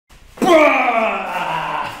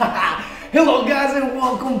Hello guys and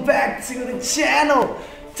welcome back to the channel.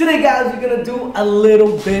 Today guys, we're gonna do a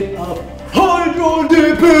little bit of hydro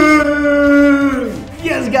dipping.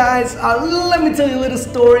 Yes guys, let me tell you a little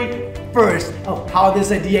story first of how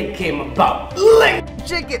this idea came about.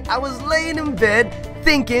 Check it, I was laying in bed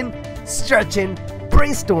thinking, stretching,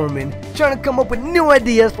 brainstorming, trying to come up with new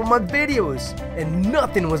ideas for my videos, and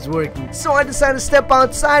nothing was working. So I decided to step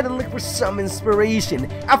outside and look for some inspiration.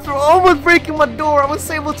 After almost breaking my door, I was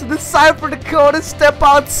able to decipher the code and step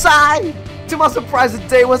outside. To my surprise, the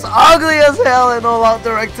day was ugly as hell and all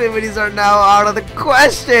outdoor activities are now out of the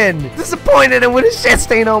question. Disappointed and with a shit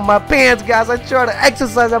stain on my pants, guys, I tried to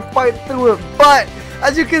exercise and fight through it, but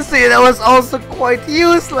as you can see, that was also quite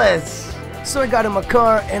useless. So I got in my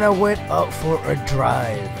car and I went out for a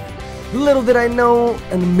drive. Little did I know,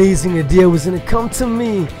 an amazing idea was gonna come to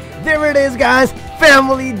me. There it is guys,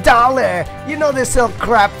 Family Dollar. You know they sell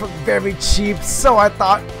crap for very cheap, so I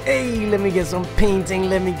thought, hey, let me get some painting,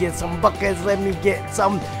 let me get some buckets, let me get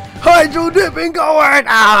some hydro dipping going.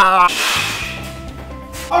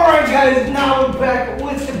 Alright guys, now we're back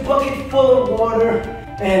with the bucket full of water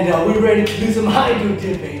and we're ready to do some hydro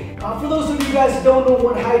dipping. For those of you guys who don't know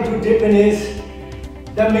what hydro dipping is,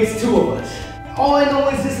 that makes two of us. All I know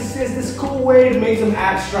is this is this cool way to make some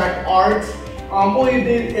abstract art. All you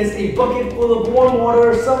did is a bucket full of warm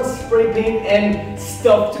water, some spray paint, and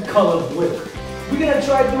stuff to color with. We're gonna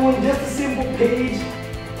try doing just a simple page,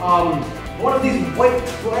 one of these white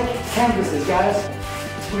blank canvases, guys.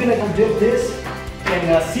 We're gonna go dip this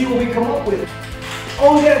and see what we come up with.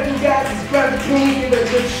 All we gotta do, guys, is grab the paint, give it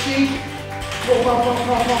a good shake.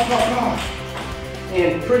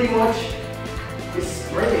 And pretty much just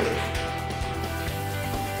spray it.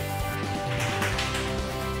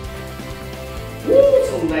 Woo,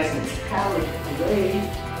 so nice and metallic gray.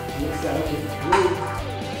 Mix that up with blue.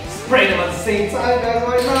 Spray them at the same time, guys,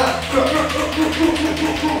 why not?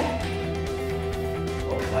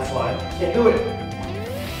 Oh, that's why I can't do it.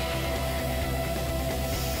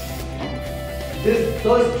 This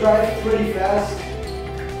does dry pretty fast.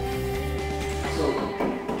 So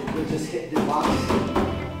we'll just hit the box.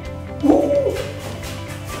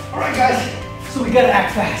 Alright guys, so we gotta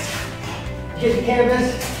act fast. Get the canvas,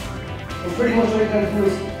 and pretty much what you're gonna do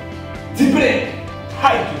is dip it in.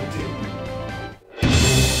 Hydro dip.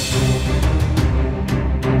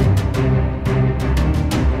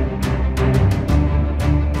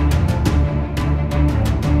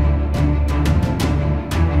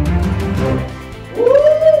 Woo!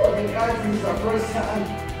 Okay guys, this is our first time.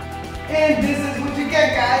 And this is what you get,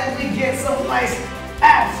 guys. You get some nice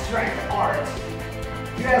abstract art.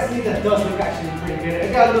 You guys see that does look actually pretty good. I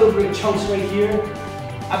got a little bit of chunks right here.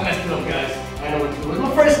 I messed it up, guys. I know what to do. It's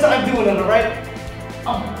my first time doing it, alright?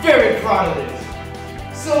 I'm very proud of this.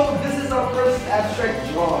 So this is our first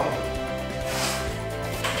abstract drawing.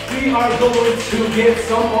 We are going to get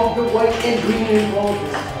some of the white and green involved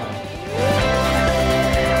this time.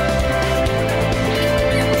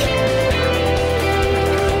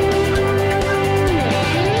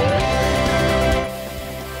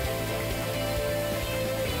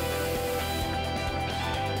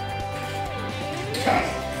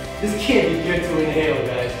 This can't be good to inhale,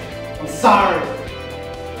 guys. I'm sorry.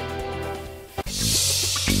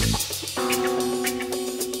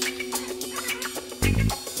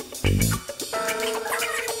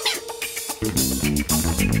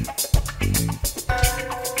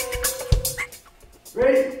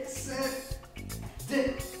 Ready, set,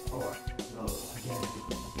 dip. Oh, no, again.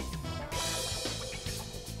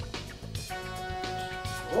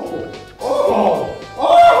 Oh, oh,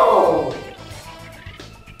 oh!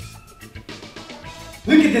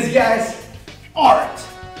 Look at this, guys. Art.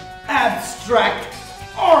 Abstract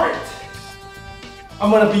art. I'm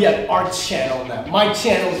gonna be an art channel now. My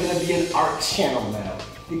channel is gonna be an art channel now.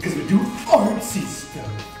 Because we do artsy stuff.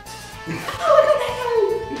 Look at that.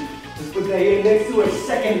 Let's put that here next to our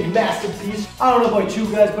second masterpiece. I don't know about you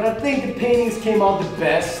guys, but I think the paintings came out the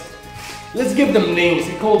best. Let's give them names.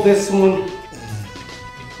 We call this one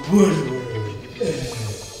Woodward.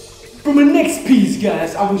 For my next piece,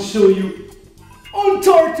 guys, I will show you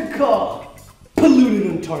Antarctica! Polluted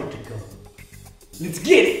Antarctica. Let's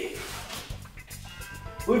get it!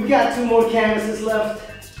 We've got 2 more canvases left.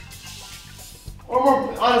 Or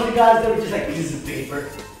more, honestly guys, they were just like pieces of paper.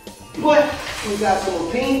 But we got some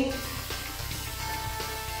more paint.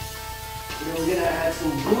 And then we're gonna add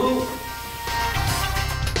some blue.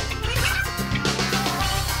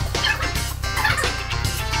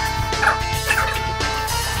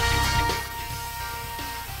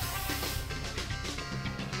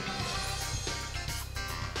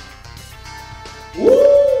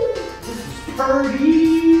 Woo! This is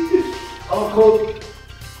pretty. I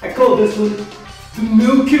I call this one the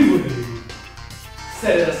Milky Way.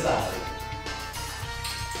 Set it aside.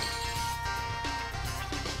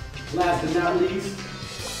 Last but not least,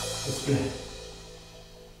 let's get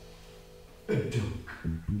a dunk.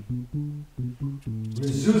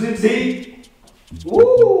 Susan tea.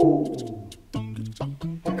 Woo!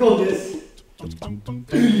 I call this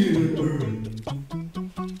alien earth.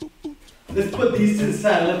 Let's put these to the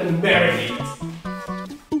side and let them marinate.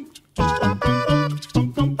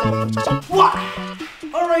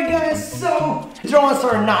 Alright guys, so drawings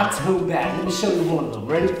are not too bad. Let me show you one of them.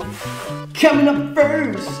 Ready? Coming up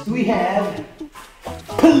first, we have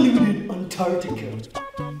polluted Antarctica.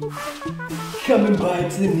 Coming by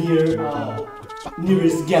to the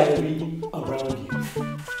nearest gallery around you.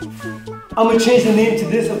 I'm gonna change the name to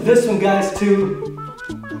this one guys to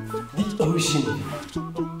the Ocean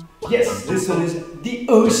View. Yes, this one is the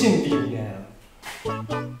Ocean View now.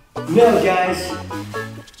 Now guys,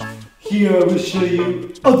 here I will show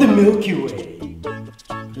you the Milky Way.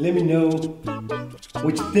 Let me know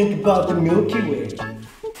what you think about the Milky Way.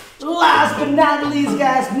 Last but not least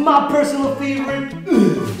guys, my personal favorite,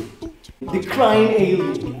 the crying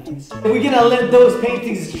alien guys. We're gonna let those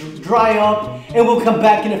paintings dry up and we'll come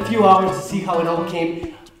back in a few hours to see how it all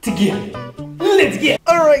came together. Let's get it!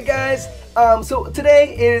 Alright guys, so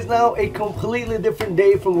today is now a completely different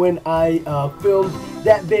day from when I filmed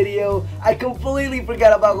that video. I completely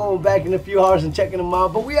forgot about going back in a few hours and checking them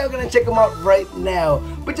out, but we are gonna check them out right now.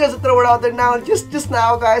 But just to throw it out there now, just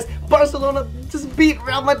now guys, Barcelona just beat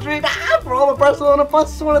Real Madrid. For all the Barcelona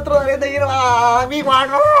fans, just wanna throw that in there, you know,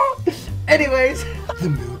 anyways, the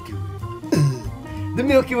Milky Way. The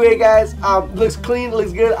Milky Way guys, looks clean,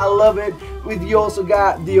 looks good, I love it. You also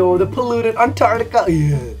got the polluted Antarctica.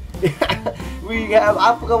 Yeah. We have,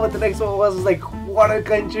 I forgot what the next one was. It was like Water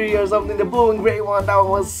Country or something. The blue and gray one, that one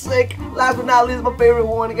was sick. Last but not least, my favorite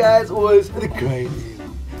one, guys, was the crying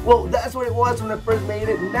alien. Well, that's what it was when I first made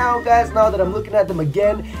it. Now, guys, now that I'm looking at them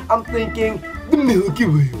again, I'm thinking the Milky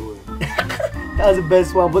Way one. That was the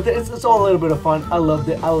best one, but it's all a little bit of fun. I loved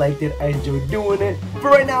it, I liked it, I enjoyed doing it. For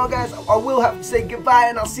right now guys, I will have to say goodbye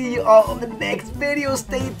and I'll see you all on the next video.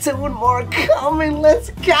 Stay tuned, more coming, let's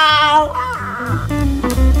go!